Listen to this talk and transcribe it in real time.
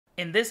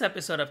In this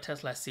episode of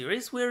Tesla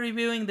series, we're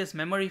reviewing this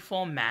memory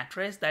foam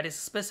mattress that is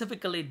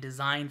specifically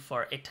designed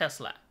for a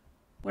Tesla.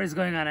 What is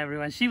going on,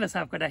 everyone? Shiva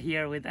Sapkota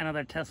here with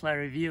another Tesla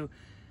review.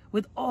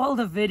 With all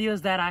the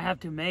videos that I have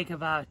to make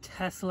about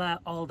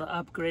Tesla, all the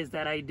upgrades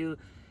that I do,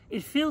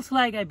 it feels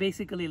like I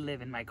basically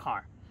live in my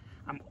car.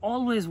 I'm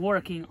always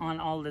working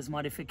on all these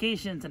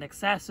modifications and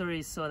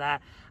accessories so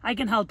that I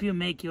can help you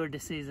make your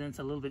decisions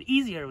a little bit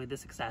easier with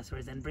these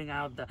accessories and bring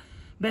out the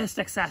best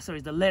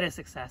accessories, the latest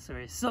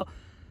accessories. So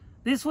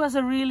this was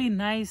a really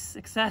nice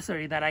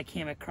accessory that I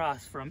came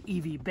across from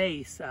EV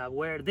Base,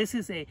 where this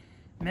is a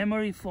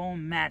memory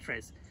foam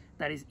mattress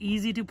that is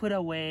easy to put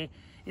away.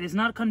 It is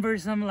not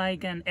cumbersome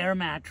like an air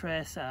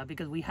mattress,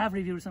 because we have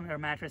reviewed some air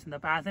mattress in the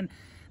past and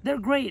they're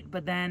great,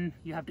 but then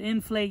you have to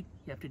inflate,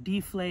 you have to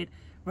deflate,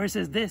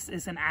 versus this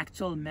is an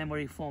actual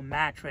memory foam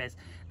mattress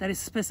that is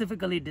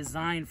specifically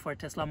designed for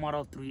Tesla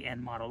Model 3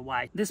 and Model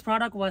Y. This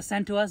product was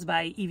sent to us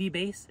by EV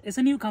Base. It's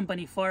a new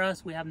company for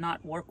us. We have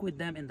not worked with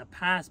them in the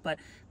past, but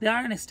they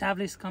are an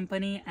established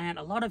company, and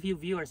a lot of you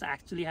viewers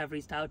actually have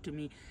reached out to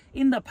me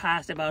in the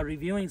past about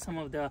reviewing some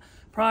of the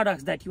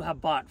products that you have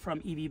bought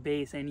from EV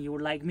Base, and you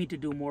would like me to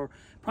do more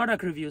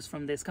product reviews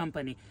from this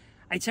company.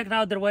 I checked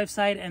out their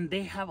website and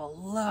they have a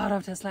lot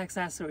of Tesla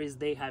accessories.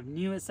 They have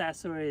new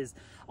accessories,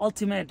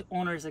 ultimate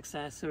owners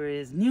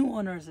accessories, new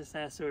owners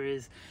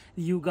accessories.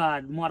 You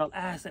got Model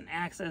S and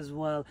X as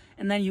well.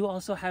 And then you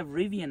also have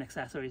Rivian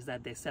accessories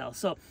that they sell.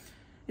 So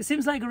it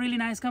seems like a really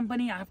nice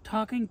company. I'm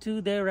talking to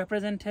their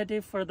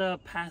representative for the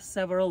past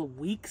several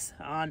weeks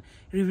on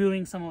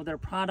reviewing some of their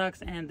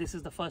products, and this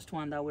is the first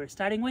one that we're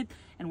starting with,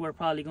 and we're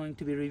probably going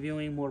to be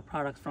reviewing more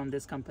products from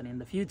this company in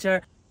the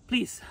future.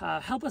 Please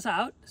help us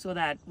out so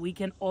that we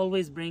can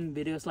always bring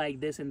videos like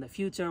this in the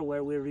future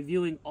where we're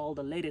reviewing all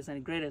the latest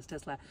and greatest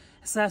Tesla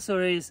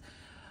accessories.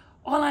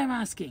 All I'm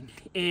asking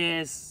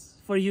is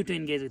for you to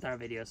engage with our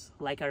videos.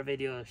 Like our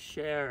videos,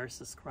 share,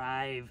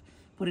 subscribe,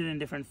 put it in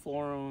different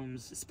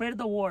forums, spread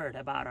the word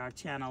about our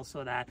channel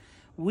so that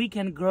we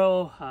can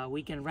grow,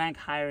 we can rank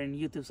higher in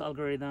YouTube's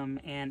algorithm,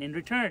 and in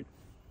return,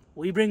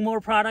 we bring more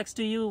products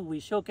to you,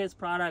 we showcase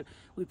product,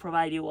 we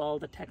provide you all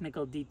the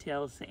technical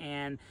details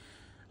and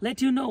let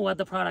you know what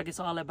the product is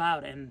all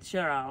about and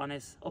share our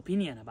honest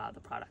opinion about the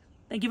product.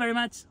 Thank you very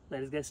much.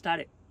 Let's get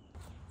started.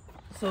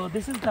 So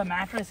this is the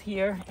mattress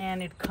here,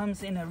 and it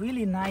comes in a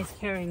really nice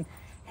carrying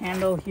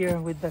handle here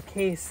with the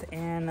case,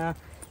 and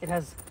it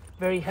has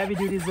very heavy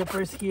duty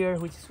zippers here,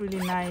 which is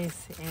really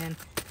nice. And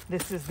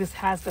this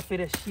has the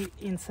fitted sheet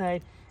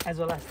inside as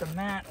well as the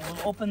mat.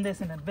 We'll open this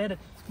in a bit,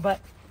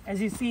 but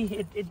as you see,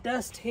 it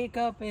does take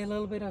up a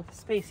little bit of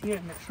space here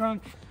in the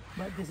trunk.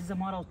 But this is a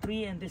Model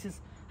 3, and this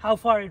is how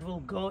far it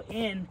will go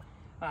in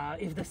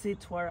if the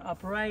seats were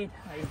upright.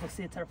 If the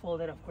seats are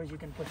folded, of course, you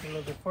can push a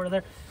little bit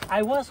further.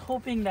 I was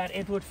hoping that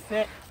it would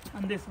fit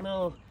on this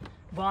little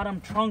bottom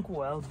trunk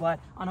well,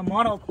 but on a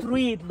Model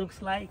 3, it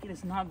looks like it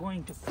is not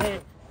going to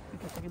fit,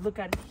 because if you look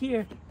at it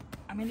here,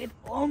 I mean, it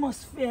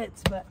almost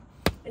fits, but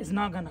it's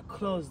not gonna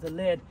close the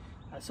lid.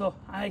 So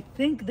I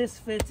think this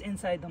fits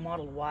inside the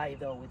Model Y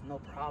though with no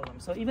problem.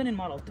 So even in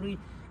Model 3,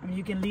 I mean,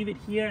 you can leave it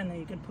here and then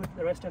you can put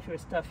the rest of your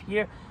stuff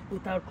here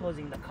without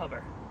closing the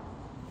cover.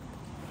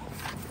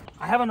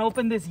 I haven't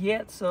opened this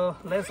yet, so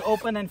let's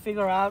open and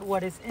figure out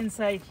what is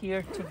inside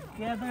here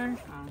together.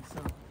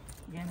 So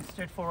again,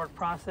 straightforward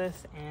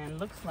process, and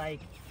looks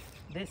like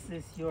this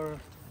is your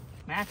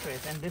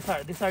mattress, and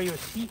these are your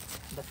sheets,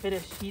 the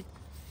fitted sheet,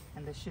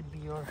 and this should be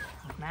your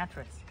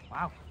mattress.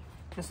 Wow,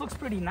 this looks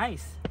pretty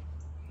nice.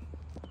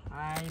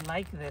 I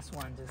like this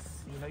one.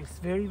 Just, you know, it's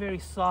very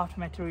soft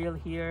material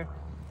here,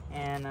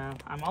 and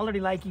I'm already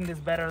liking this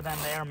better than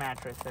the air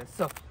mattresses.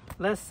 So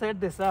let's set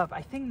this up.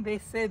 I think they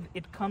said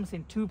it comes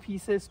in 2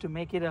 pieces to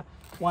make it a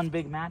one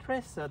big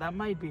mattress, so that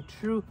might be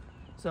true.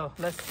 So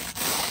let's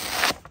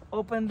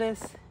open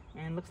this,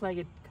 and looks like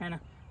it kind of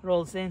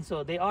rolls in,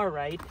 so they are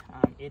right.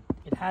 It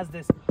has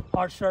this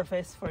hard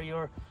surface for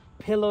your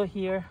pillow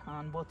here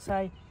on both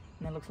sides,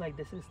 and it looks like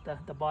this is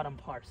the bottom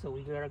part. So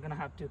we are gonna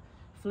have to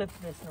flip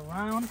this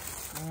around,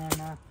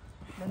 and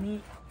let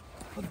me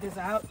put this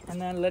out,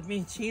 and then let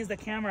me change the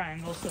camera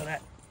angle so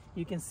that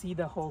you can see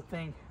the whole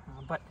thing.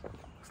 But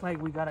looks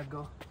like we gotta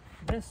go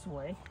this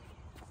way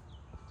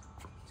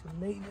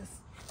to lay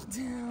this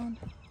down.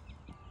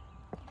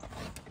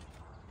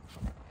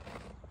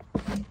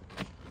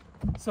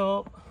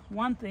 So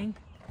one thing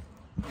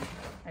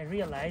I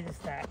realized is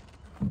that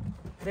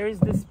there is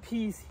this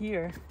piece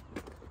here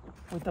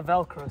with the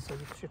Velcro, so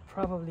you should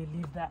probably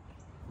leave that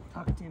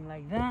tucked in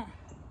like that.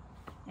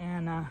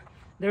 And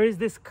there is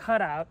this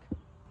cutout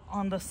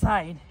on the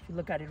side. If you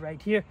look at it right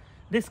here,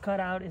 this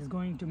cutout is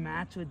going to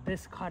match with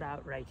this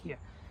cutout right here.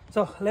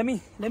 So let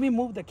me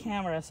move the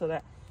camera so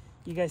that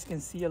you guys can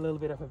see a little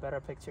bit of a better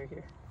picture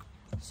here.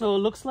 So it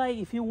looks like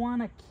if you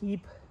want to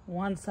keep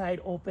one side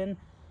open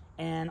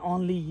and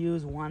only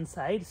use one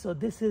side, so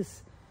this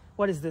is,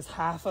 what is this,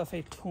 half of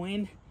a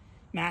twin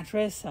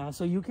mattress.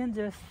 So you can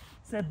just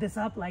set this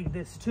up like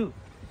this too.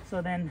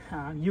 So then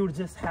you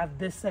just have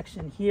this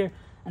section here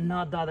and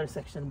not the other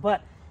section.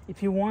 But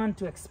if you want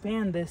to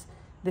expand this,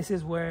 this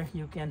is where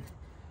you can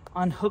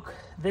unhook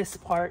this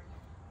part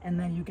and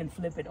then you can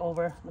flip it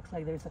over. Looks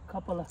like there's a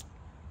couple of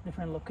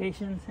different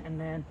locations, and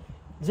then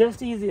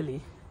just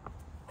easily,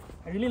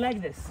 I really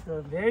like this.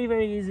 So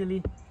very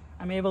easily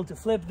I'm able to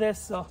flip this.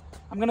 So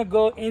I'm gonna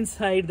go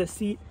inside the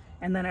seat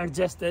and then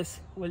adjust this.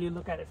 Will you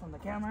look at it from the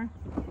camera?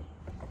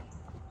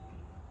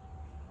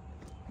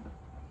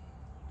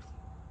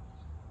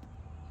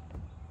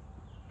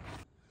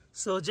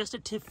 So just a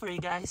tip for you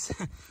guys,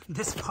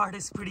 this part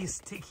is pretty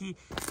sticky.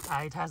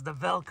 It has the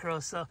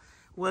Velcro, so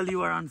while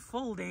you are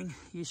unfolding,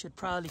 you should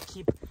probably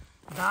keep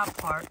that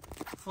part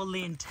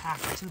fully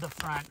intact to the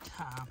front,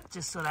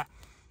 just so that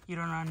you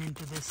don't run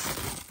into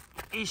this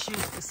issue.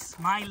 It's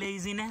my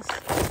laziness,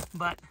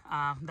 but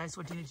that's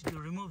what you need to do.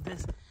 Remove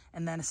this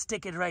and then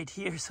stick it right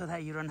here so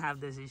that you don't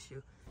have this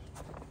issue.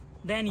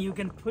 Then you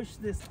can push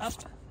this up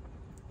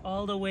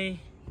all the way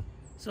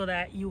so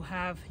that you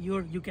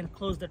can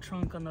close the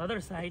trunk on the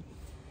other side.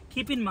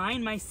 Keep in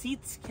mind, my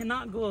seats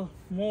cannot go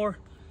more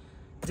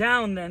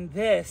down than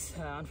this,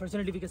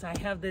 unfortunately, because I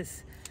have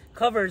this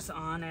covers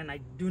on and I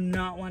do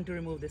not want to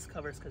remove these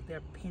covers because they're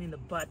a pain in the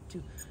butt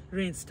to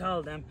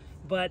reinstall them.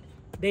 But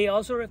they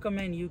also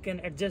recommend you can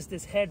adjust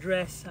this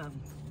headrest,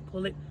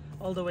 pull it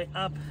all the way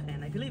up,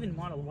 and I believe in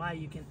Model Y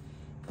you can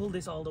pull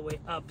this all the way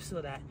up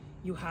so that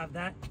you have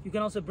that. You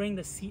can also bring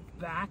the seat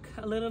back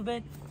a little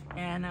bit,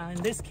 and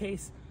in this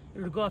case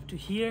it will go up to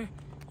here.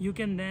 You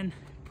can then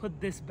put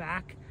this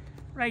back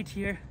right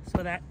here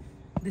so that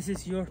this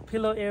is your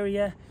pillow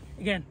area.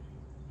 Again,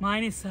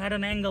 mine is at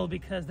an angle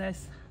because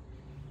that's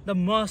the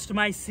most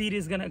my seat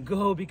is gonna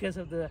go because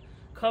of the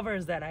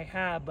covers that I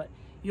have, but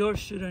yours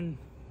shouldn't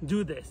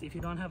do this. If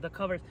you don't have the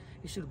covers,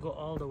 it should go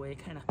all the way,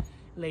 kind of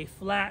lay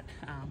flat,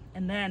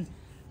 and then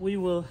we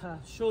will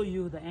show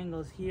you the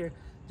angles here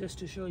just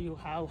to show you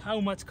how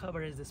much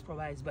coverage this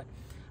provides. But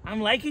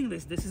I'm liking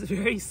this. This is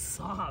very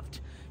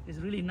soft. It's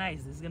really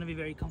nice. This is gonna be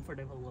very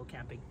comfortable while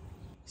camping.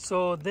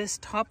 So this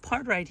top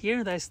part right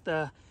here, that's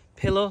the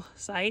pillow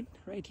side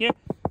right here.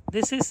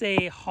 This is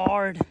a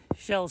hard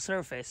shell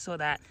surface so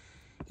that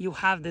you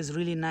have this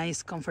really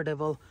nice,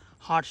 comfortable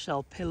hard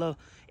shell pillow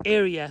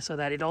area, so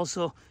that it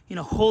also, you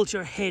know, holds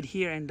your head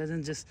here and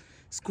doesn't just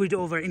squeeze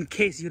over in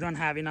case you don't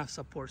have enough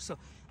support. So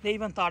they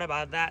even thought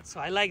about that. So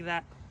I like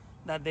that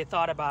they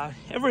thought about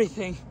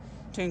everything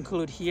to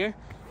include here.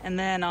 And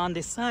then on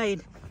the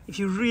side, if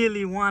you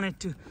really wanted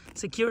to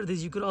secure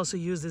this, you could also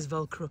use this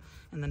Velcro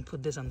and then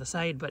put this on the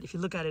side. But if you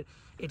look at it,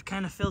 it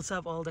kind of fills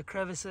up all the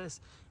crevices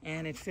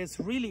and it fits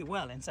really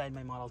well inside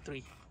my Model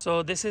 3.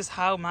 So this is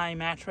how my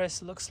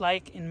mattress looks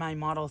like in my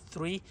Model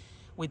 3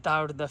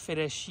 without the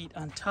fitted sheet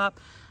on top.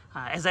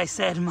 As I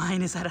said,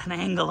 mine is at an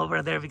angle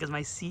over there because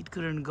my seat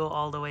couldn't go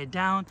all the way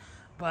down,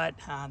 but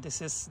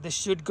this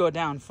should go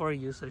down for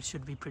you, so it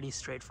should be pretty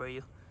straight for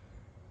you.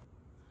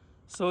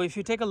 So if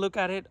you take a look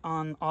at it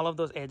on all of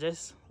those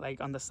edges, like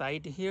on the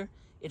side here,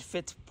 it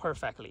fits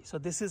perfectly. So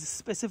this is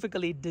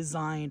specifically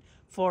designed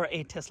for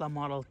a Tesla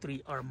Model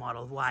 3 or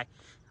Model Y.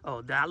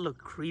 Oh, that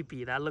looked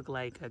creepy. That looked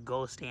like a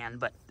ghost hand,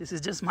 but this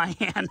is just my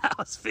hand. I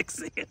was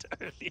fixing it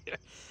earlier.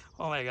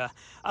 Oh my God.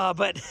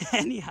 But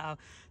anyhow,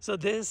 so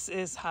this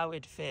is how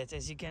it fits.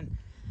 As you can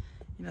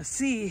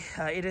see,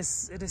 it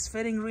is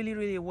fitting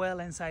really well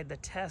inside the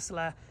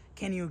Tesla.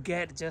 Can you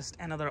get just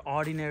another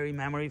ordinary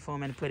memory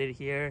foam and put it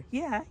here?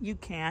 Yeah, you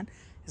can.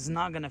 It's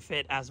not gonna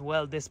fit as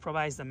well. This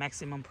provides the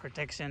maximum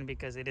protection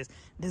because it is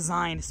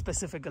designed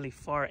specifically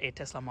for a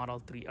Tesla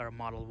Model 3 or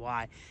Model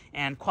Y.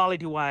 And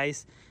quality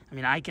wise, I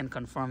mean, I can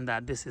confirm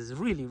that this is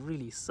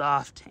really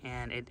soft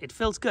and it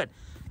feels good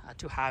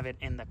to have it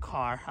in the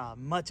car.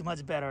 Much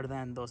better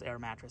than those air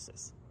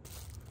mattresses.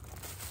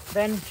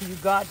 Then you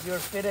got your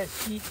fitted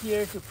sheet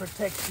here to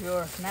protect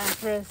your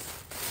mattress.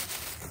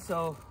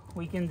 So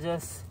we can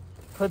just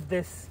put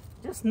this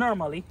just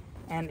normally,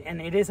 and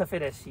it is a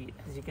fitted sheet.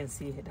 As you can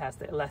see, it has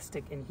the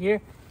elastic in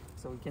here,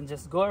 so we can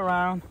just go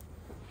around,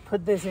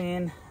 put this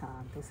in.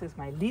 This is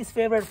my least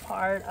favorite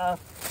part of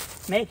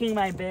making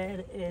my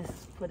bed,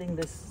 is putting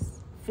this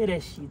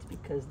fitted sheet,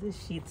 because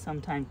this sheet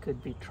sometimes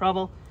could be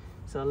trouble.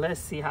 So let's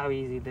see how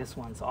easy these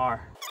ones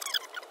are.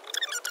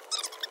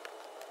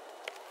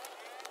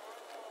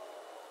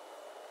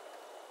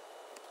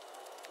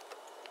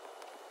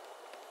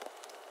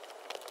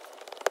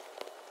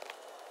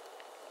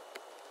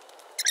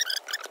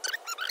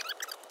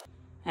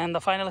 And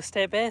the final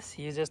step is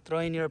you just throw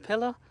in your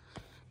pillow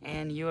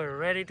and you are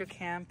ready to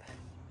camp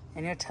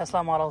in your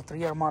Tesla Model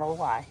 3 or Model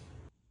Y.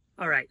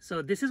 Alright,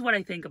 so this is what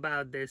I think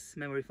about this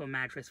memory foam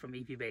mattress from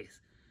EP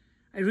Base.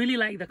 I really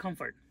like the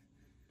comfort.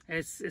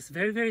 It's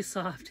very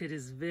soft. It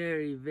is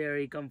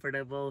very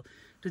comfortable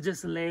to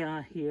just lay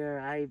on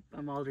here.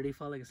 I'm already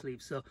falling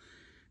asleep. So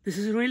this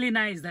is really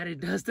nice that it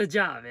does the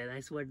job. And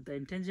that's what the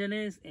intention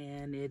is,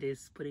 and it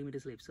is putting me to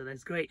sleep. So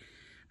that's great.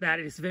 That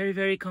it is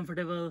very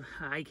comfortable.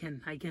 I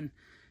can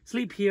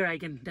sleep here. I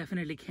can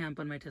definitely camp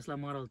on my Tesla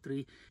Model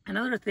 3.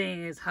 Another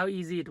thing is how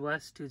easy it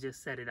was to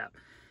just set it up.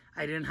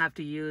 I didn't have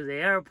to use the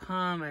air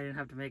pump. I didn't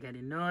have to make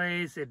any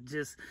noise. It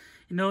just,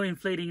 no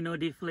inflating, no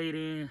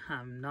deflating.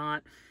 I'm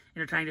not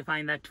trying to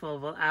find that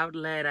 12-volt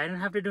outlet. I didn't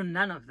have to do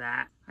none of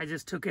that. I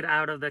just took it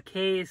out of the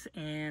case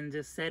and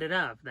just set it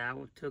up. That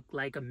took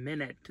like a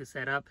minute to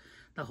set up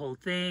the whole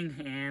thing.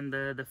 And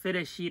the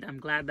fitted sheet, I'm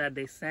glad that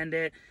they sent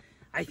it.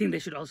 I think they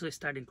should also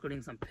start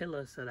including some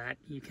pillows so that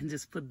you can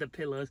just put the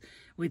pillows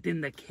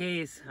within the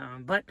case.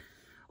 But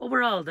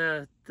overall,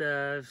 the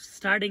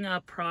starting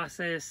up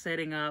process,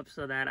 setting up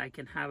so that I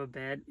can have a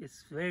bed,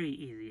 is very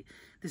easy.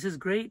 This is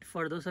great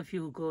for those of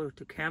you who go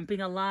to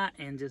camping a lot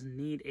and just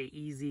need a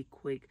easy,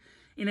 quick,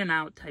 in and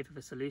out type of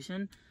a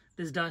solution.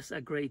 This does a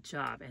great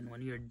job, and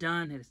when you're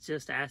done, it's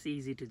just as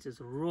easy to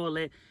just roll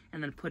it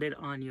and then put it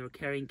on your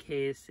carrying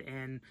case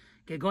and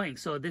get going.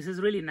 So this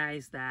is really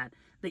nice that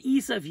the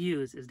ease of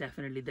use is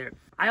definitely there.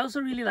 I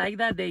also really like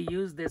that they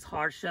use this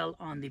hard shell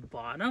on the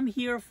bottom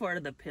here for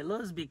the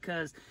pillows,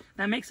 because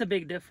that makes a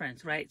big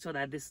difference, right? So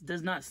that this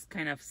does not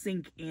kind of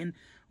sink in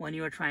when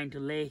you are trying to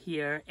lay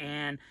here,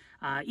 and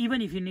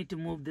even if you need to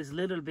move this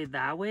little bit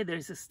that way,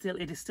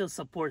 it still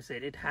supports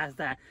it. It has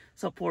that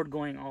support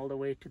going all the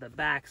way to the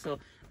back, so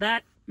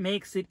that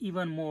makes it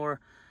even more,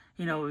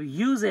 you know,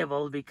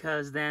 usable,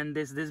 because then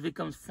this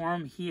becomes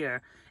firm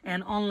here.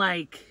 And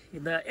unlike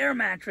the air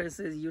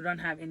mattresses, you don't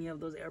have any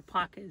of those air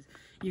pockets.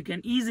 You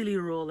can easily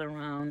roll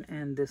around,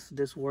 and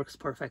this works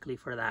perfectly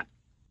for that.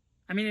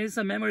 I mean, it's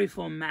a memory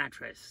foam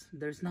mattress.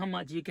 There's not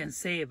much you can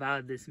say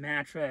about this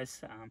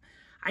mattress.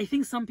 I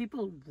think some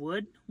people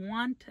would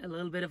want a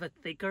little bit of a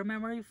thicker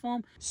memory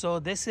foam. So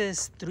this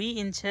is 3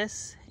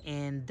 inches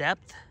in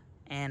depth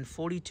and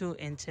 42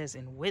 inches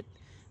in width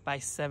by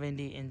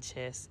 70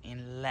 inches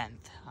in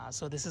length.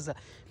 So this is a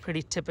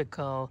pretty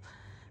typical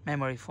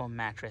memory foam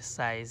mattress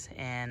size,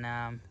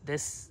 and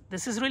this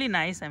is really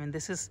nice. I mean,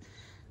 this is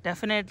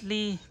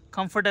definitely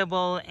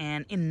comfortable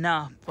and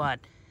enough, but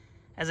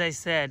as I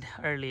said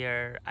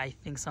earlier, I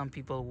think some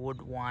people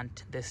would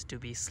want this to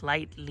be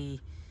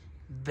slightly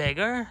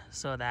bigger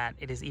so that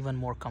it is even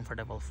more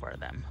comfortable for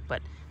them.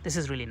 But this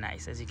is really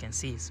nice. As you can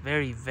see, it's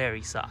very,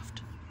 very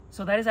soft.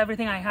 So that is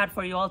everything I had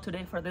for you all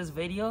today for this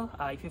video.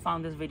 If you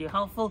found this video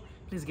helpful,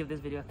 please give this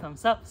video a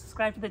thumbs up.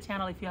 Subscribe to the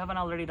channel if you haven't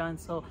already done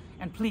so.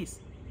 And please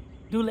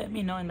do let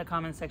me know in the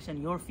comment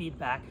section your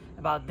feedback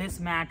about this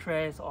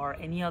mattress or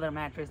any other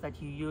mattress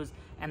that you use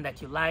and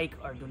that you like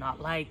or do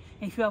not like.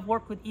 And if you have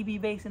worked with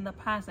EB Base in the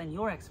past and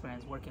your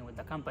experience working with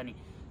the company.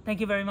 Thank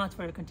you very much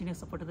for your continued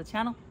support of the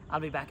channel. I'll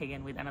be back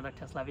again with another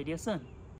Tesla video soon.